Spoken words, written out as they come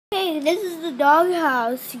this is the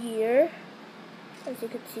doghouse here. As you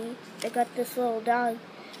can see, I got this little dog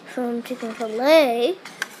from Chicken Filet,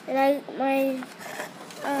 and my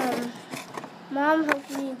mom helped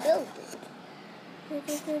me build it.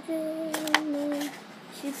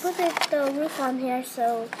 She put the roof on here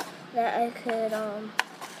so that I could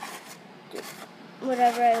do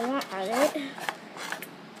whatever I want on it.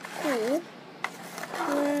 Cool.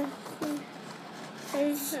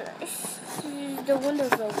 The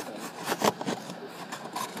window's open.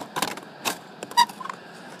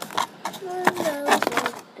 Window's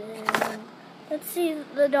open. Let's see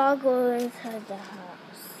the dog go inside the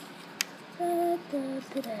house.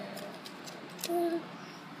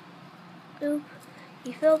 Oop.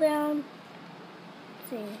 He fell down. Let's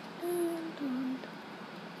see.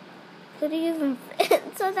 Could he even fit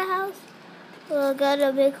inside the house? Well, I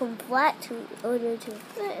gotta make him flat in order to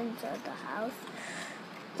fit inside the house.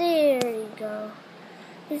 There you go.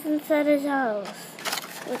 He's inside his house,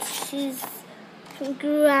 which he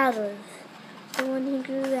grew out of. The one he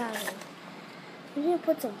grew out of. We need to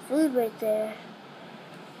put some food right there.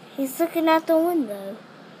 He's looking out the window.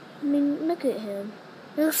 I mean, look at him.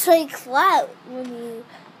 It looks like flat when you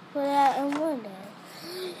put it out in the window.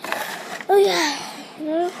 Oh yeah,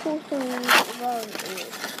 another cool thing about it is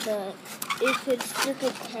that it could stick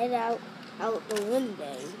its head out the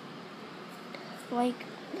window. Like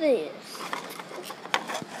this.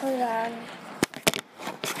 Hold on.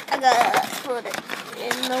 I gotta put it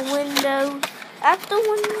in the window. At the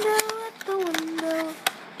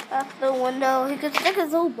window. He could stick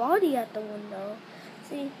his whole body at the window.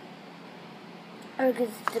 See? Or he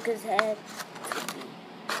could stick his head.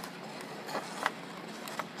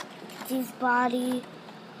 See his body.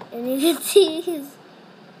 And you can see his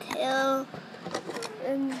tail.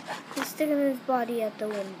 And he's sticking his body at the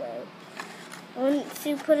window. Once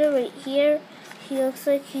you put it right here, he looks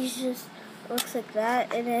like looks like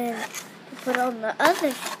that. And then you put it on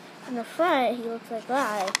in the front, he looks like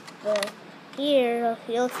that. But here,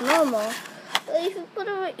 he looks normal. But if you put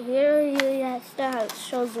it right here, he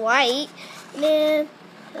shows white. And then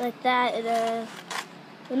like that, and then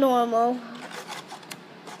normal.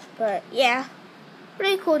 But yeah,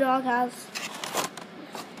 pretty cool doghouse.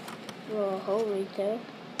 Little hole right there.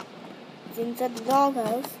 It's inside the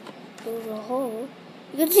doghouse. There's a hole.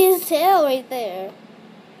 You can see his tail right there.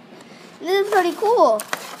 This is pretty cool.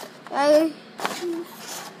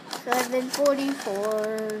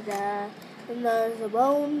 744. And there's a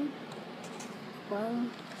bone.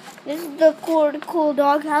 This is the cool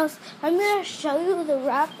doghouse. I'm gonna show you the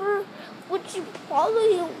wrapper, which you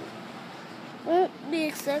probably won't be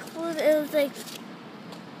acceptable. It was like,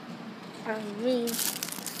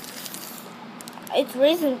 it's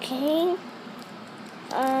Raising Cane.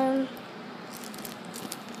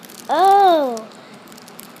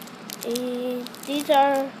 These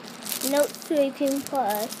are notes to 18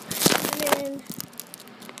 plus. And then,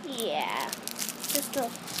 yeah, just a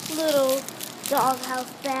little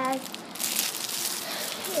doghouse bag.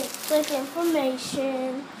 It's like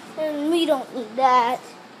information, and we don't need that.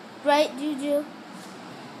 Right, Juju?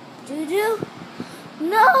 Juju?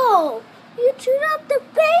 No! You chewed up the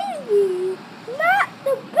baby! Not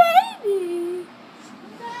the baby!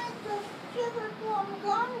 That's the sugar plum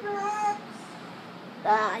gumdrops.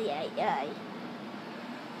 Ay.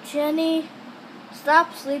 Jenny, stop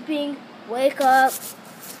sleeping. Wake up.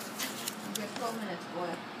 You get 12 minutes, boy.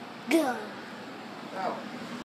 Go. Go.